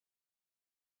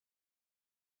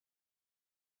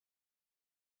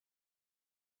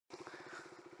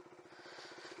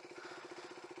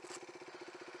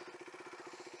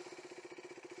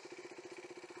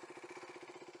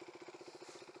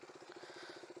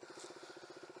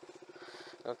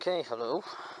Okay, hello.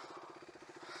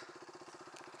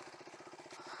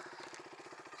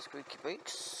 Squeaky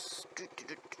brakes.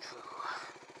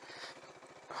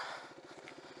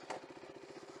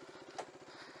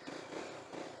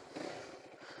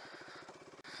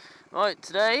 Right,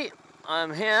 today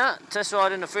I'm here test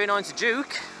riding the 390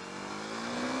 Duke.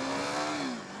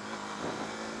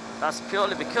 That's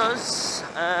purely because,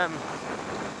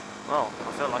 well,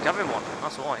 I feel like having one,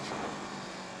 that's why.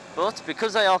 But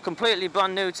because they are completely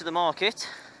brand new to the market,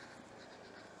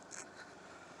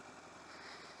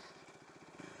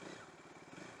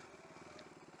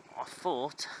 I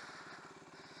thought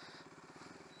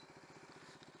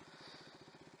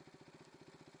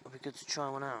it'd be good to try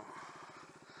one out.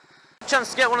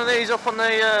 Chance to get one of these up on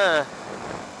the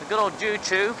good old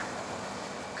YouTube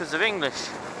because of English.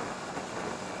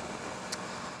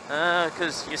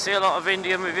 Because you see a lot of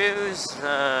Indian reviews,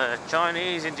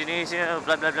 Chinese, Indonesia,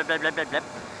 blah blah blah blah blah blah blah.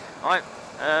 Right,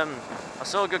 I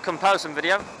saw a good comparison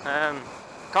video.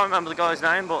 Can't remember the guy's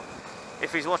name, but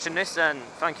if he's watching this, then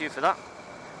thank you for that.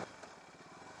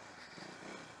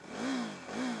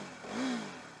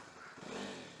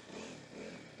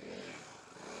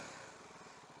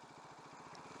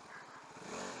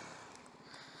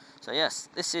 So yes,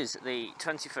 this is the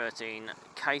 2013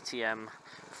 KTM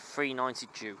 390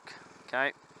 Duke.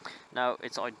 Okay, now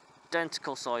it's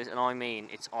identical size, and I mean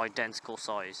it's identical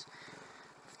size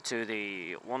to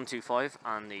the 125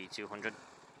 and the 200.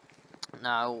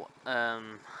 Now,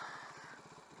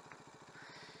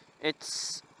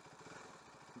 it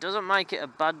doesn't make it a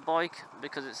bad bike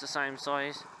because it's the same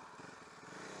size.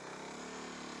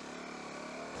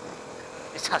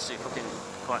 It's actually fucking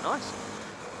quite nice.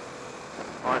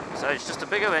 Right, so it's just a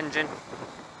bigger engine.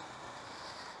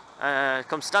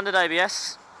 Comes standard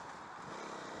ABS,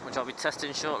 which I'll be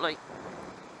testing shortly.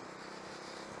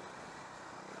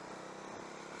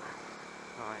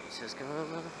 Right, he says go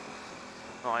over.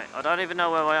 Right, I don't even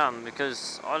know where I am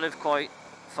because I live quite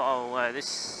far away.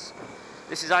 This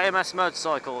is AMS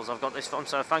Motorcycles I've got this from,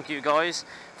 so thank you guys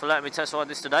for letting me test ride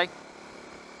this today.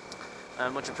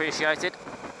 Much appreciated.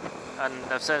 And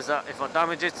they've said that if I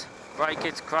damage it, break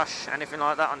it, crash, anything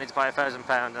like that, I need to pay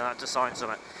 £1,000 and I have to sign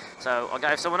something. So I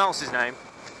gave someone else's name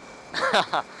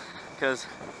because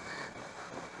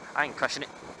I ain't crashing it.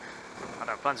 I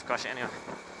don't plan to crash it anyway.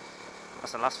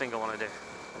 That's the last thing I want to do.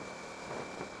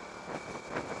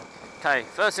 Okay,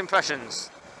 first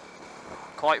impressions.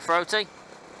 Quite throaty.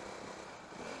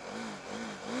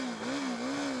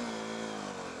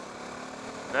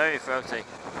 Very throaty.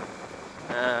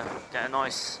 Get a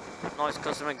nice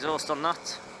custom exhaust on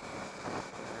that.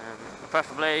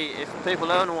 Preferably, if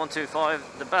people own a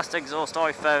 125, the best exhaust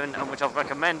I found, and which I've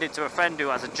recommended to a friend who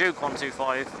has a Duke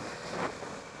 125,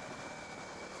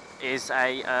 is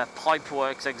a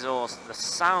Pipeworks exhaust. The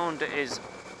sound is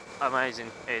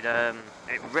amazing. It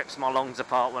rips my lungs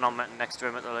apart when I'm next to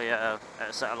him at the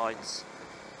set of lights.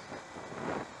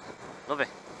 Love it.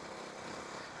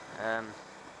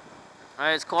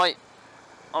 It's quite,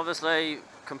 obviously,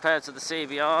 compared to the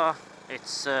CBR,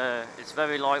 it's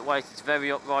very lightweight, it's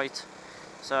very upright,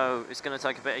 so it's going to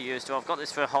take a bit of use to. I've got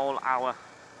this for a whole hour,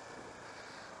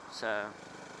 so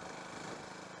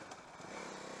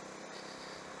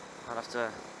I'll have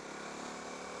to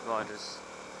ride as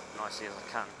nicely as I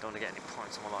can. Don't want to get any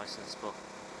points on my license, but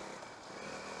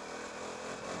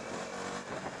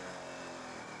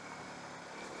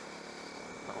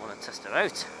I want to test it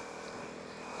out.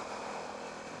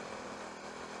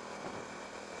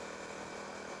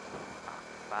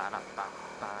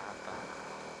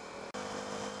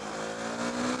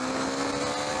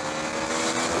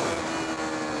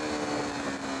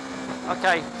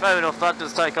 Okay, fair enough, that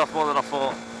does take off more than I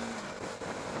thought.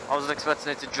 I wasn't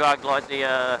expecting it to drag like the,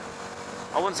 I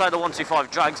wouldn't say the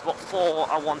 125 drags, but for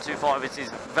a 125 it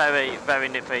is very, very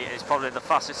nippy. It's probably the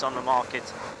fastest on the market,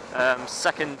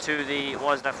 second to the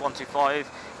YZF 125,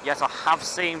 yet I have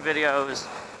seen videos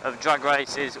of drag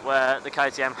races where the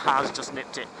KTM has just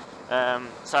nipped it.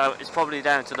 So it's probably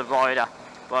down to the rider,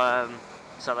 but,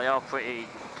 so they are pretty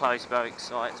close brakes.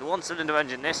 Right, it's a one-cylinder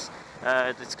engine this.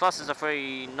 This class is a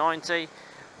 390,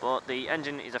 but the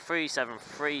engine is a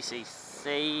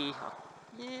 373cc.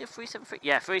 Yeah, 373.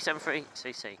 Yeah,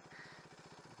 373cc.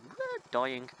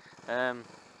 Dying.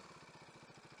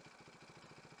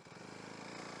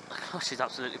 Gosh, it's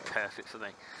absolutely perfect for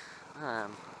me.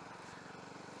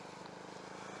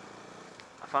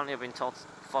 Apparently, I've been told to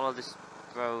follow this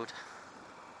road.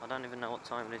 I don't even know what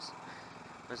time it is.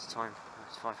 Where's the time?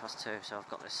 It's 2:05, so I've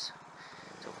got this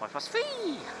till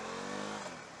 3:05.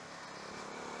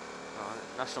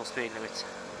 National speed limit.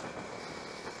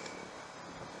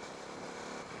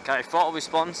 Okay, throttle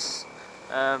response.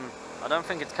 I don't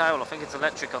think it's cable, I think it's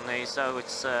electric on these, so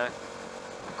it's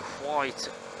quite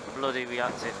bloody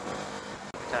reactive.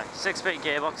 Okay, 6-speed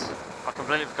gearbox. I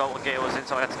completely forgot what gear was in,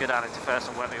 so I had to go down into first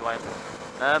and work my way.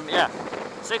 Yeah,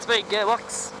 6-speed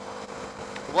gearbox.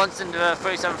 1-cylinder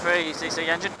 373cc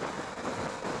engine.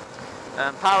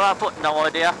 Power output, no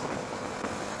idea.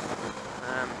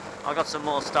 I got some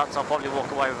more stats, I'll probably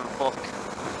walk away with a book.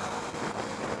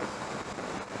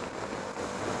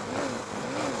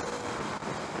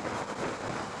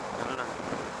 I don't know.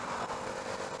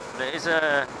 But it is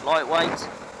a lightweight,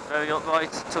 very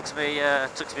upright. Tucks me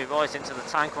right into the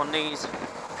tank on these.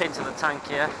 Pin to the tank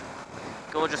here.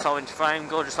 Gorgeous orange frame,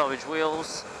 gorgeous orange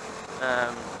wheels.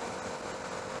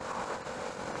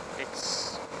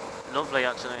 It's lovely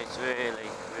actually, it's really,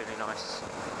 really nice.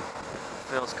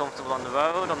 Feels comfortable on the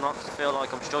road, I'm not feel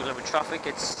like I'm struggling with traffic.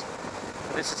 This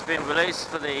has been released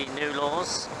for the new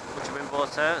laws, which have been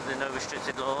brought out, the no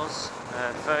restricted laws.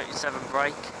 37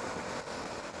 brake.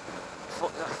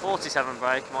 47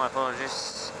 brake, my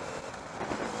apologies.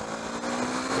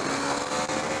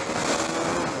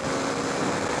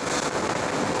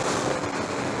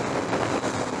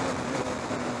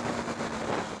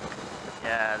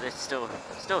 Yeah, this still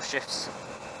shifts.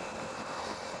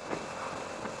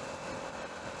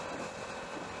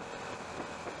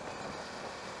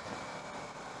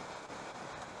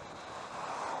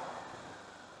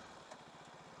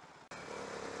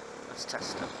 Let's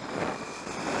test it.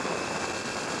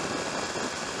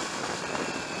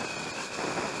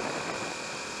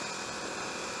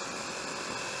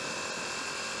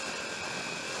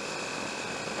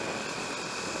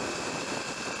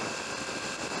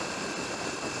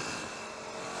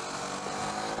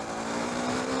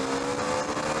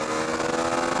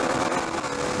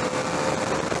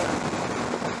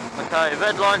 Okay,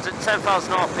 red line's at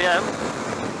 10,000 RPM,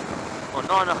 or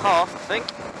 9.5 I think.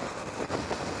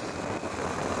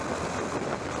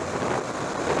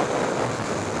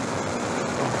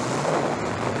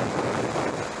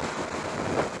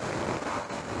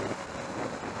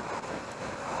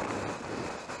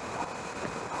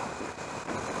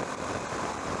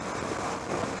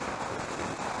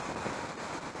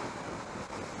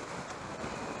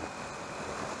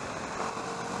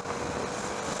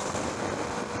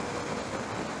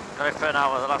 Go for an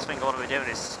hour, the last thing I want to be doing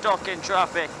is stuck in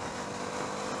traffic.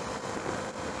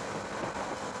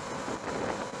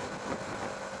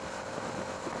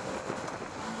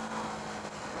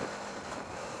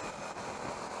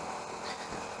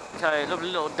 Okay, lovely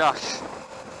little dash.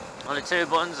 Only 2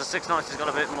 buttons, the 690's got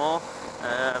a bit more.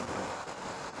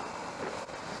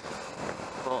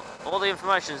 But all the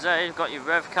information's there, you've got your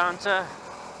rev counter.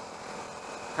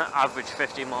 Average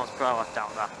 50 miles per hour, I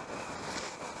doubt that.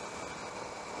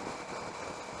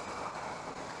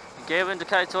 Gear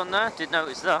indicator on there, did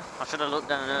notice that. I should have looked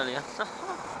down earlier.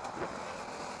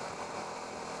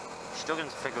 Struggling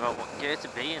to figure out what gear to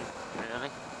be in, really,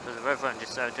 because the rev range is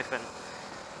so different.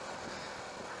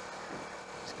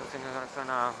 It's a good thing I got it for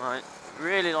now, right?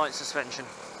 Really light suspension.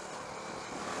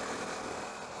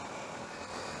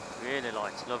 Really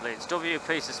light, lovely. It's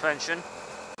WP suspension.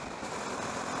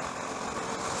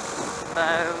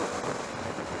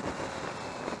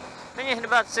 I think you hit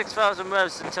about 6,000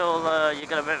 revs until you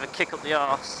get a bit of a kick up the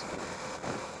arse,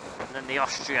 and then the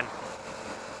Austrian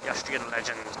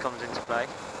legend comes into play.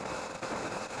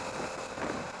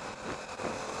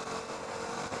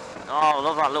 Oh, I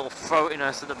love that little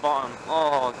throatiness at the bottom.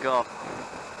 Oh god.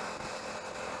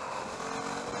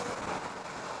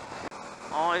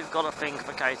 I've got a thing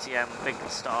for KTM big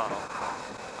style,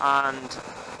 and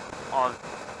I've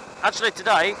actually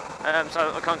today.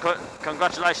 So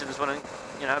congratulations, when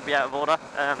you know, be out of order.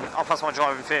 I'll pass my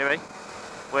driving theory,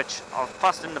 which I've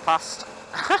passed in the past.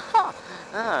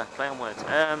 Play on words.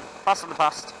 Passed in the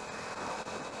past,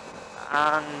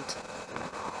 and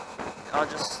I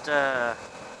just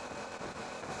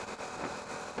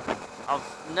I've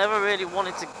never really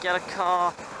wanted to get a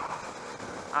car,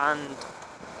 and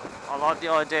I like the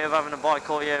idea of having a bike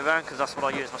all year round because that's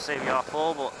what I use my CBR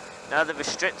for. But now the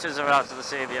restrictors are out of the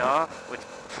CBR, which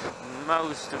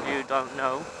most of you don't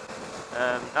know.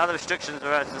 Now the restrictions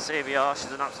are out of the CBR,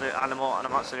 she's an absolute animal and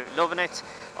I'm absolutely loving it.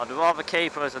 I'd rather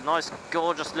keep her as a nice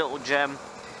gorgeous little gem,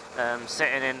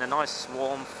 sitting in a nice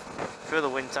warmth through the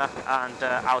winter and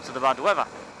out of the bad weather.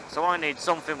 So I need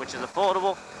something which is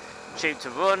affordable, cheap to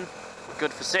run,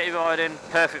 good for city riding,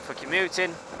 perfect for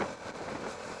commuting,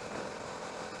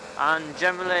 and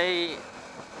generally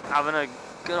having a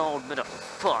good old bit of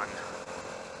fun.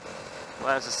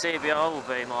 Whereas the CBR will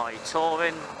be my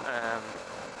touring,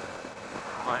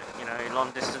 my, you know, long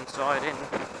distance riding,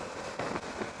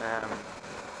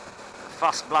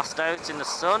 fast blast out in the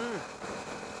sun,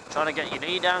 trying to get your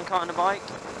knee down kind of bike.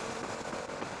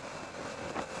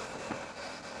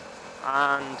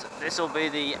 And this will be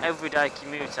the everyday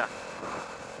commuter.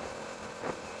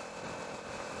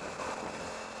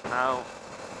 Now,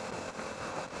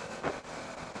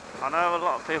 I know a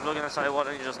lot of people are going to say, why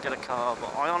don't you just get a car?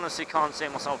 But I honestly can't see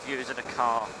myself using a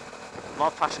car.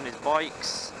 My passion is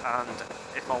bikes, and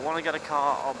if I want to get a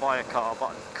car, I'll buy a car,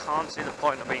 but I can't see the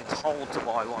point of being told to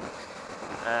buy one,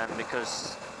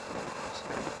 because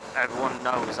everyone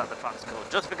knows that they're practical.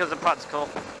 Just because they're practical,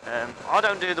 I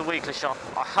don't do the weekly shop.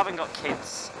 I haven't got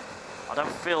kids. I don't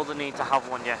feel the need to have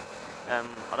one yet.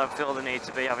 I don't feel the need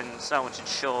to be having so much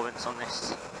insurance on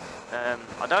this.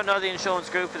 I don't know the insurance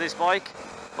group of this bike,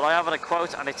 but I have had a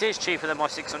quote, and it is cheaper than my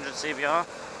 600 CBR,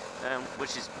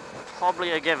 which is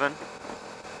probably a given.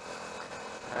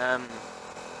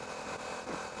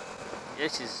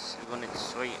 This is running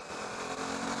sweet.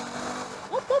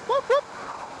 Whoop, whoop, whoop, whoop.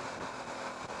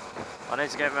 I need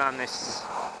to get around this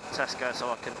Tesco so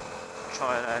I can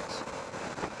try it out.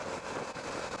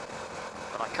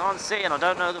 But I can't see and I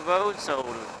don't know the road, so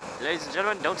ladies and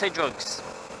gentlemen, don't take drugs.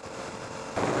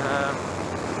 Not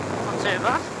too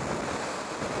bad.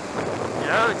 You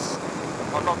know,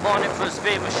 I'm not buying it for a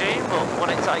speed machine, but when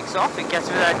it takes off, it gets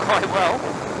me there quite well.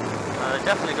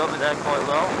 Definitely got me there quite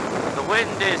well. The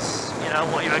wind is, you know,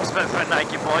 what you expect for a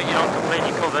naked bike. You're not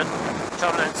completely covered.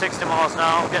 Travelling at 60 miles an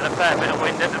hour, getting a fair bit of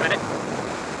wind at the minute.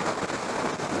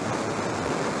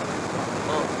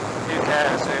 But who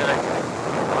cares, really?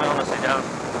 I honestly don't.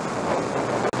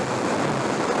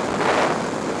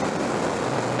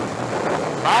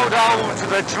 Bow down to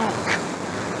the Duke!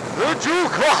 The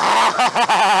Duke!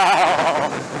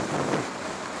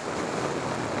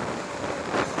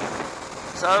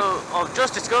 So, I've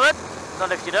just discovered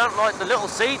that if you don't like the little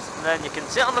seat, then you can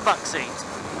sit on the back seat.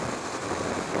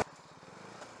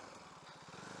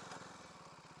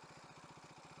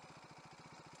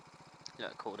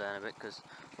 Yeah, cool down a bit because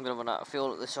I'm going to run out of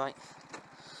fuel at this rate.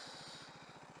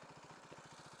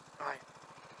 Right.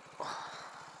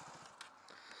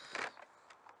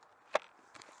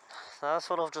 So that's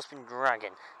what I've just been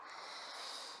dragging.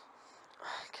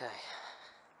 Okay.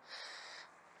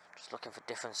 Just looking for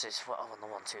differences on the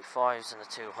 125s and the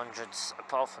 200s,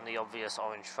 apart from the obvious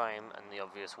orange frame and the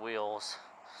obvious wheels.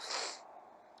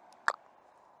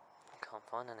 Can't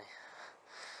find any.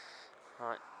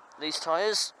 Right, these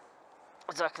tyres,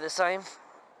 exactly the same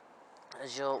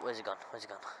as your, where's it gone,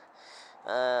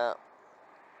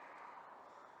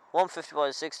 150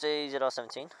 by 60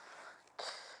 ZR17.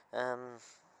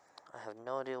 I have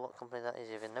no idea what company that is.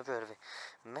 I've never heard of it.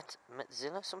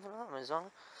 Metzilla, something like that.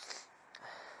 Metzilla.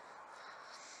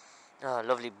 Oh,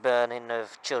 lovely burning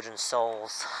of children's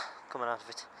souls coming out of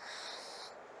it.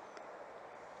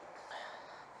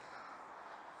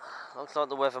 Looks like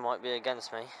the weather might be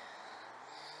against me.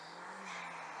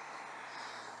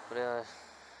 But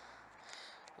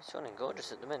it's running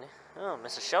gorgeous at the minute. Oh,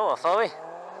 miss a show off, are we?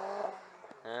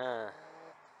 Ah.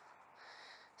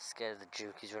 Scared of the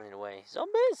Duke, he's running away.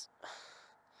 Zombies!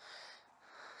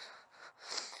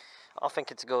 I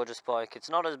think it's a gorgeous bike. It's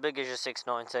not as big as your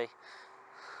 690.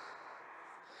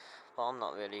 But I'm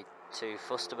not really too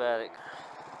fussed about it.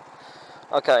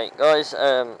 Okay, guys,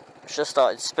 just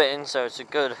started spitting, so it's a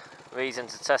good reason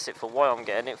to test it for why I'm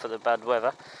getting it for the bad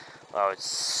weather. Well,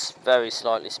 it's very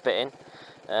slightly spitting.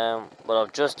 But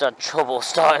I've just had trouble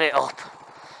starting it up.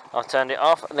 I've turned it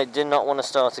off and it did not want to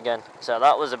start again. So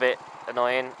that was a bit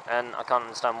annoying and I can't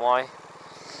understand why.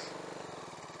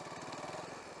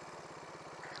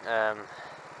 I'm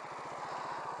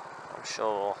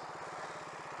sure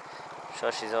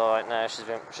she's alright now.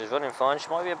 She's running fine. She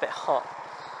might be a bit hot.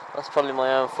 That's probably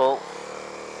my own fault.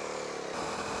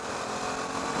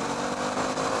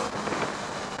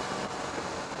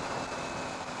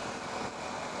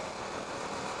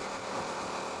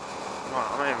 Right,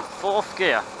 I'm in 4th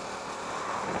gear.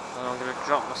 And I'm going to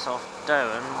drop myself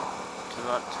down to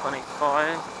about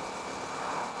 25.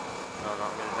 No, I'm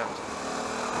not going to jump to.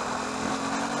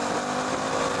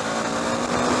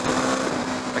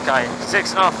 Okay,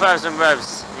 6,500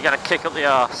 revs. You got to kick up the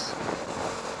arse.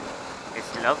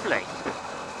 It's lovely.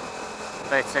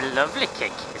 But it's a lovely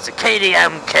kick. It's a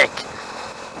KTM kick.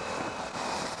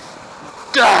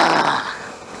 Duh!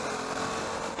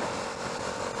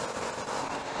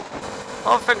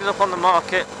 Other things up on the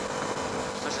market,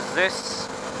 such as this,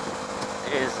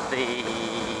 is the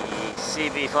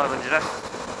CB500F,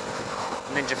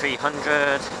 Ninja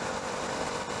 300,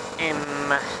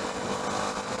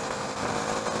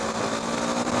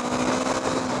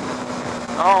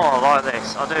 Oh, I like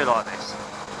this. I do like this.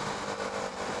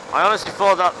 I honestly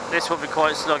thought that this would be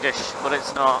quite sluggish, but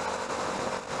it's not.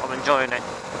 I'm enjoying it.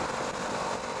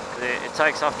 It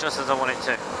takes off just as I want it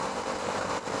to.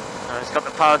 And it's got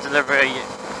the power delivery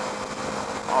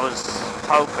I was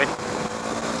hoping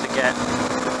to get.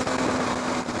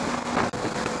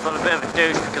 I feel a bit of a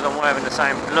douche because I'm wearing the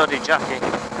same bloody jacket.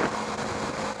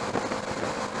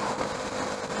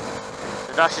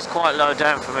 The dash is quite low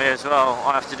down for me as well.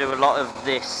 I have to do a lot of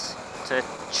this to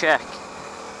check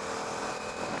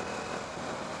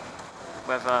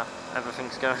whether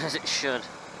everything's going as it should.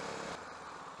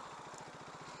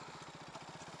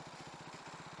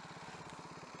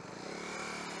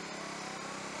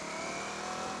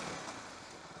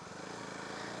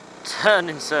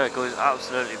 Turning circle is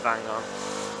absolutely bang on.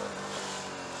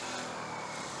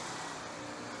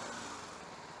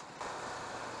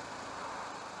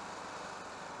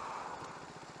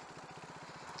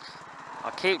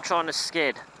 I keep trying to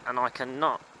skid and I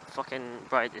cannot fucking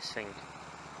brake this thing.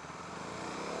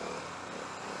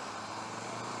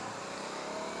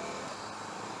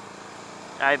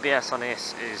 ABS on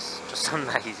this is just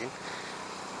amazing.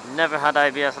 Never had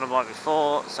ABS on a bike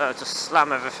before, so to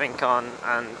slam everything on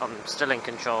and I'm still in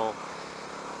control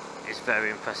is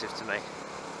very impressive to me.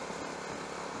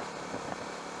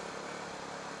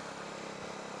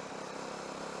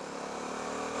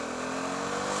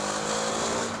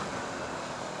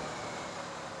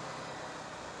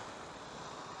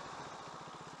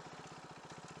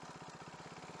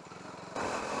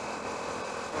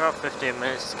 We're at 15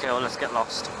 minutes to kill, let's get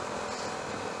lost.